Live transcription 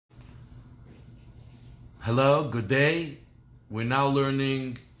Hello, good day. We're now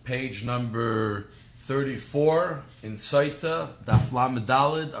learning page number 34 in Sotah, Daf Lamed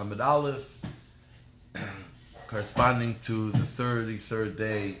Daled, Amud Aleph, corresponding to the 33rd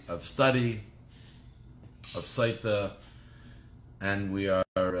day of study of Sotah, and we are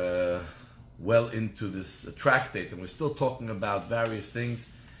well into this tractate, and we're still talking about various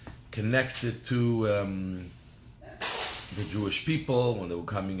things connected to the Jewish people when they were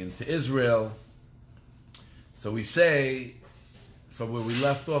coming into Israel. So we say, from where we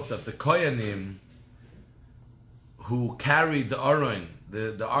left off, that the Kohanim who carried the Aron,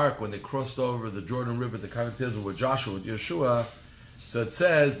 the ark, when they crossed over the Jordan River to come into Israel with Joshua, with Yeshua, so it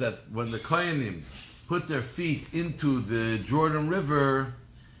says that when the Kohanim put their feet into the Jordan River,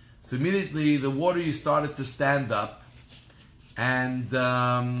 so immediately the water started to stand up, and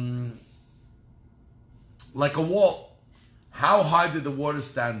like a wall. How high did the water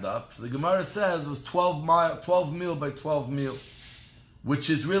stand up? So the Gemara says it was 12 mil by 12 mil, which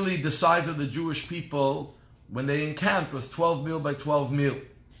is really the size of the Jewish people when they encamped, was 12 mil by 12 mil.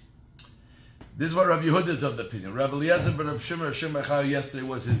 This is what Rabbi Yehuda is of the opinion. Rabbi Eliezer ben Rabbi Shimon yesterday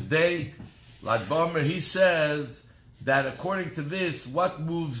was his day. Like Omer, he says that according to this, what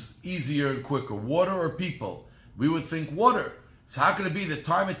moves easier and quicker, water or people? We would think water. So how can it be the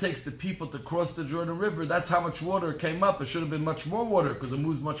time it takes the people to cross the Jordan River? That's how much water came up. It should have been much more water because it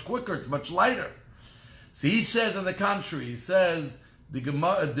moves much quicker. It's much lighter. So he says, on the contrary, he says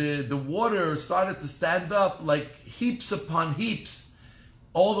the water started to stand up like heaps upon heaps,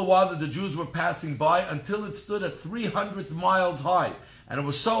 all the while that the Jews were passing by, until it stood at 300 miles high. And it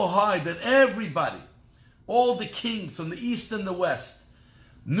was so high that everybody, all the kings from the east and the west,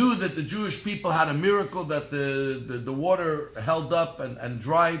 knew that the Jewish people had a miracle, that the water held up and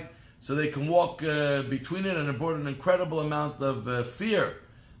dried, so they can walk between it, and it brought an incredible amount of fear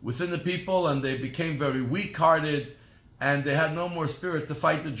within the people, and they became very weak-hearted, and they had no more spirit to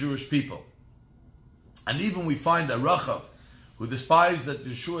fight the Jewish people. And even we find that Rachav, who despised that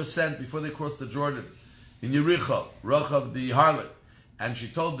Yeshua sent before they crossed the Jordan, in Yericho, Rachav the harlot, and she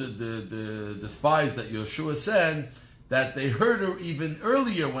told the spies that Yeshua sent, that they heard her even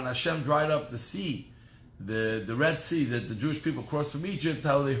earlier when Hashem dried up the sea, the Red Sea, that the Jewish people crossed from Egypt,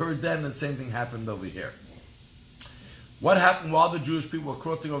 how they heard then, and the same thing happened over here. What happened while the Jewish people were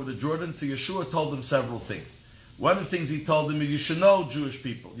crossing over the Jordan? So Yeshua told them several things. One of the things he told them is, you should know, Jewish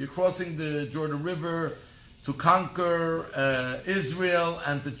people, you're crossing the Jordan River to conquer Israel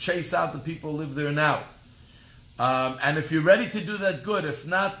and to chase out the people who live there now. And if you're ready to do that, good. If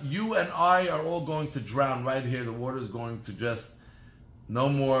not, you and I are all going to drown right here. The water is going to just, no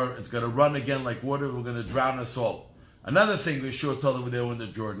more, it's going to run again like water. We're going to drown us all. Another thing Yeshua told them when they were in the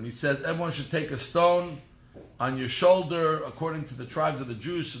Jordan, he said, everyone should take a stone on your shoulder according to the tribes of the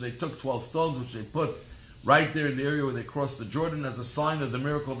Jews. So they took 12 stones, which they put right there in the area where they crossed the Jordan as a sign of the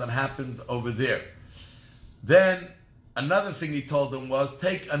miracle that happened over there. Then another thing he told them was,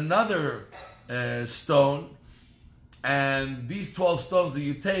 take another stone, and these 12 stones that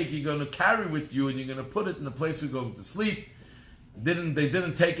you take, you're going to carry with you, and you're going to put it in the place we're going to sleep. They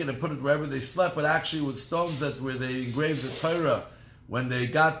didn't take it and put it wherever they slept, but actually with stones that where they engraved the Torah when they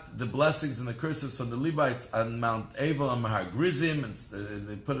got the blessings and the curses from the Levites on Mount Evel and Mahar Grizim, and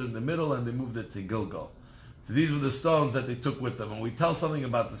they put it in the middle and they moved it to Gilgal. So these were the stones that they took with them. And we tell something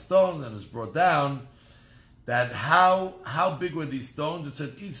about the stones, and it's brought down that how big were these stones? It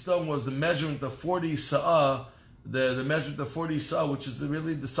said each stone was the measurement of 40 sa'ah, the measurement of 40 sa'ah, which is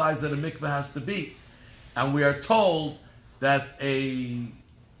really the size that a mikveh has to be. And we are told that a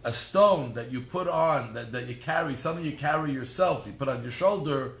stone that you put on, that you carry, something you carry yourself, you put on your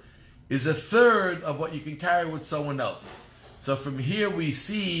shoulder, is a third of what you can carry with someone else. So from here we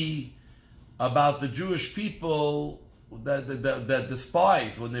see about the Jewish people that the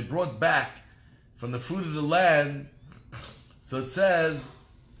spies, when they brought back from the fruit of the land, so it says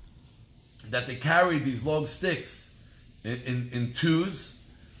that they carried these long sticks in twos.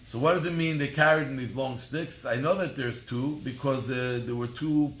 So what does it mean they carried in these long sticks? I know that there's two because there were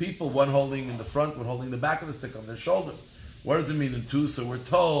two people, one holding in the front, one holding the back of the stick on their shoulder. What does it mean in two? So we're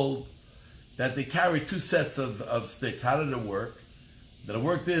told that they carried two sets of sticks. How did it work? That it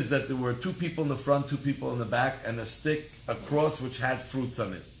worked is that there were two people in the front, two people in the back, and a stick across which had fruits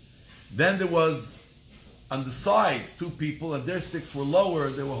on it. Then there was on the sides two people, and their sticks were lower,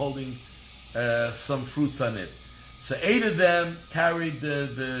 they were holding some fruits on it. So 8 of them carried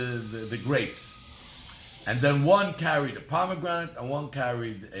the grapes. And then one carried a pomegranate and one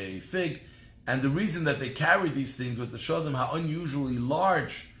carried a fig. And the reason that they carried these things was to show them how unusually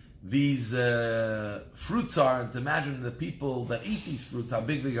large these fruits are, and to imagine the people that eat these fruits, how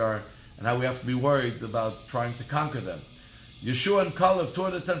big they are, and how we have to be worried about trying to conquer them. Yeshua and Caleb, two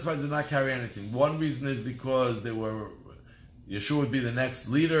of the 10 spies did not carry anything. One reason is because Yeshua would be the next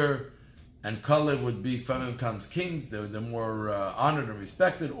leader, and Caleb would be, from him comes kings, they're more honored and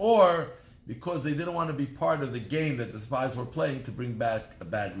respected, or because they didn't want to be part of the game that the spies were playing to bring back a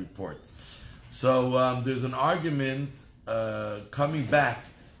bad report. So there's an argument coming back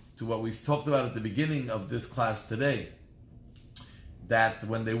to what we talked about at the beginning of this class today, that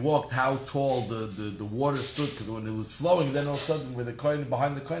when they walked, how tall the water stood, because when it was flowing, then all of a sudden, where the kohen,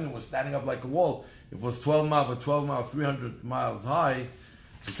 behind the kohen was standing up like a wall. If it was 12 miles, but 12 miles, 300 miles high.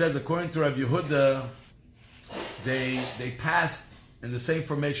 So it says, according to Rabbi Yehuda, they passed in the same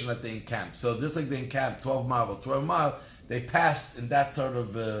formation that they encamped. So just like they encamped 12 mile or 12 mile, they passed in that sort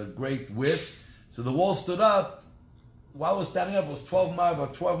of great width. So the wall stood up. While it was standing up, it was 12 mile by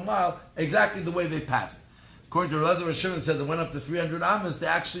 12 mile, exactly the way they passed. According to Elazar Shimon said they went up to 300 amas.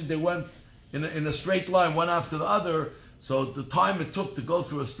 They went in a straight line, one after the other. So the time it took to go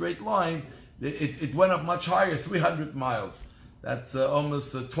through a straight line, it went up much higher, 300 miles. That's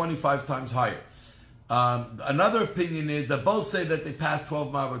almost 25 times higher. Another opinion is that both say that they passed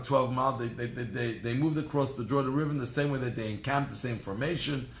 12 mile by 12 mile. They moved across the Jordan River in the same way that they encamped, the same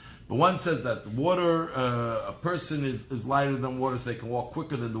formation. But one says that water, a person is lighter than water, so they can walk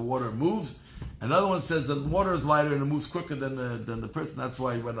quicker than the water moves. Another one says that water is lighter and it moves quicker than the person. That's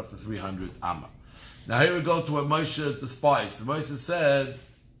why he went up to 300 amma. Now here we go to what Moshe, the spies. Moshe said,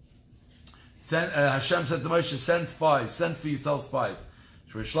 Hashem said to Moshe, send spies, send for yourself spies.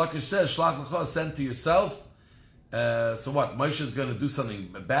 Shrish Lakish says, Shlach L'cha, send to yourself. So what? Moshe is going to do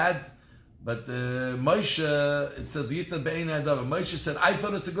something bad? But Moshe, it says, Yita Be'ena Adava. Moshe said, I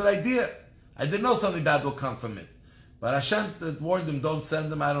thought it's a good idea. I didn't know something bad will come from it. But Hashem warned them, don't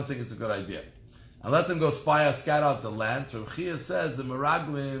send them. I don't think it's a good idea. And let them go spy out, scout out the land. So Chia says, the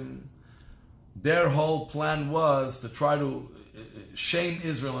Meraglim, their whole plan was to try to shame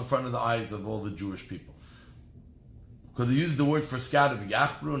Israel in front of the eyes of all the Jewish people. Because they used the word for scout of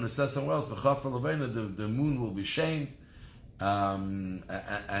Yachbru, and it says somewhere else, the moon will be shamed, and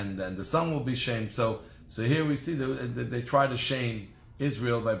the sun will be shamed. So here we see that they try to shame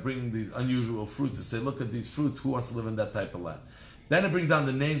Israel by bringing these unusual fruits to say, look at these fruits, who wants to live in that type of land? Then it brings down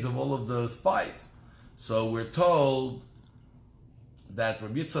the names of all of the spies. So we're told that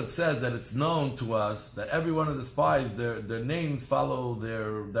Rabbi Yitzchak said that it's known to us that every one of the spies, their names follow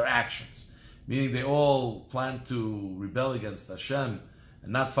their actions. Meaning they all plan to rebel against Hashem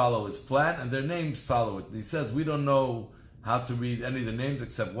and not follow His plan, and their names follow it. He says, we don't know how to read any of the names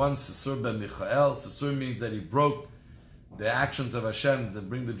except one, Sisur ben Michael. Sisur means that he broke the actions of Hashem to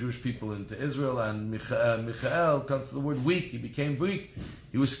bring the Jewish people into Israel, and Michael comes to the word weak. He became weak.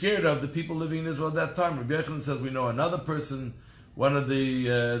 He was scared of the people living in Israel at that time. Rabbi Yochanan says, we know another person, one of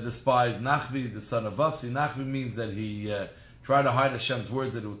the spies, Nachvi, the son of Vafsi. Nachvi means that he tried to hide Hashem's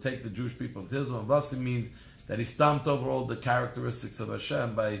words, that it would take the Jewish people into Israel. And Vafsi means that he stomped over all the characteristics of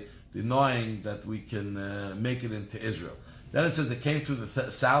Hashem by denying that we can make it into Israel. Then it says they came to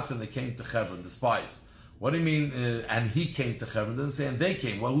the south and they came to Hebron, the spies. What do you mean, and he came to Hebron? It doesn't say, and they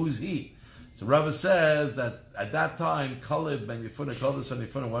came. Well, who's he? So Rava says that at that time, Caleb ben Yefuneh, Caleb son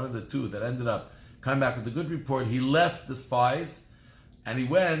Yefuneh, one of the two that ended up coming back with a good report, he left the spies and he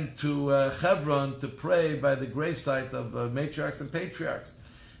went to Hebron to pray by the gravesite of matriarchs and patriarchs.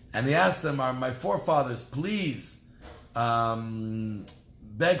 And he asked them, are my forefathers, please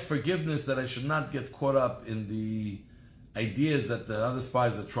beg forgiveness that I should not get caught up in the ideas that the other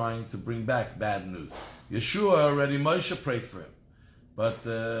spies are trying to bring back bad news. Yeshua already, Moshe prayed for him.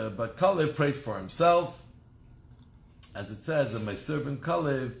 But Caleb prayed for himself. As it says, that my servant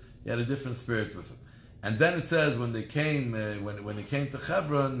Caleb, he had a different spirit with him. And then it says, when they came, when he came to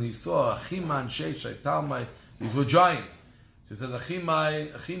Hebron, he saw Achiman, Sheshai, Talmai. These were giants. So he says,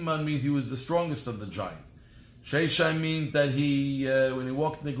 Achiman means he was the strongest of the giants. Sheshai means that he, when he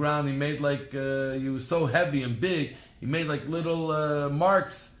walked on the ground, he made like, he was so heavy and big, he made like little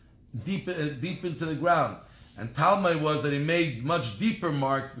marks deep into the ground. And Talmai was that he made much deeper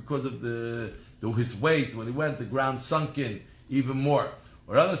marks because of his weight. When he went, the ground sunk in even more.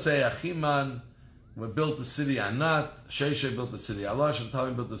 Or others say, Achiman built the city Anat, Sheshai built the city Alash, and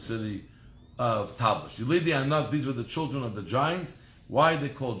Talmai built the city of Tablish. Yulidi Anak, these were the children of the giants. Why are they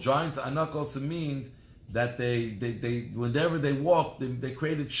called giants? Anak also means that they whenever they walked, they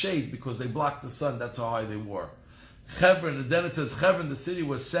created shade because they blocked the sun. That's how high they were. Hebron, and then it says Hebron, the city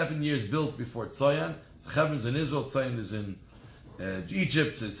was 7 years built before Tzayan. So Hebron's in Israel, Tzayan is in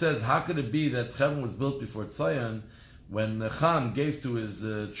Egypt. So it says, how could it be that Hebron was built before Tzayan when Ham gave to his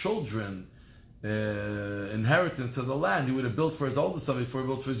children inheritance of the land. He would have built for his oldest son before he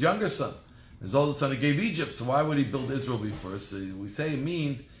built for his younger son. His oldest son he gave Egypt, so why would he build Israel before? So we say it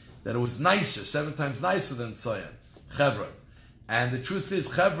means that it was nicer, 7 times nicer than Sion, Hebron. And the truth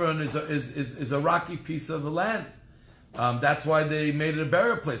is, Hebron is a rocky piece of the land. That's why they made it a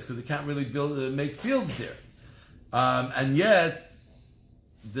burial place, because they can't really make fields there. And yet,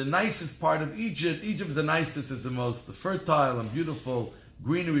 the nicest part of Egypt is the nicest, is the most fertile and beautiful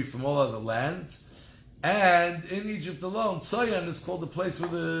greenery from all other lands. And in Egypt alone, Sion is called the place where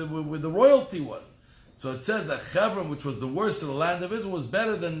the royalty was. So it says that Hebron, which was the worst of the land of Israel, was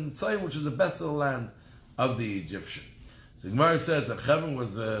better than Sion, which was the best of the land of the Egyptian. So Gemara says that Hebron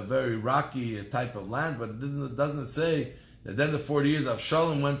was a very rocky type of land, but it doesn't say that then the 40 years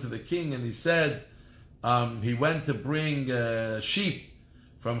Avshalom went to the king and he said he went to bring sheep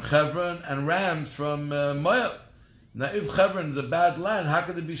from Hebron and rams from Moab. Now, if Hebron is a bad land, how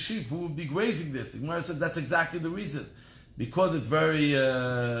could there be sheep? Who would be grazing this? The Gemara said that's exactly the reason. Because it's very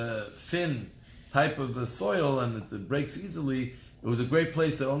thin type of soil and it breaks easily, it was a great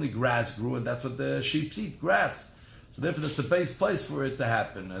place that only grass grew, and that's what the sheep eat, grass. So therefore, that's the base place for it to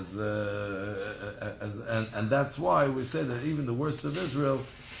happen. And that's why we say that even the worst of Israel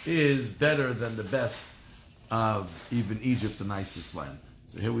is better than the best of even Egypt, the nicest land.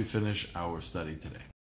 So here we finish our study today.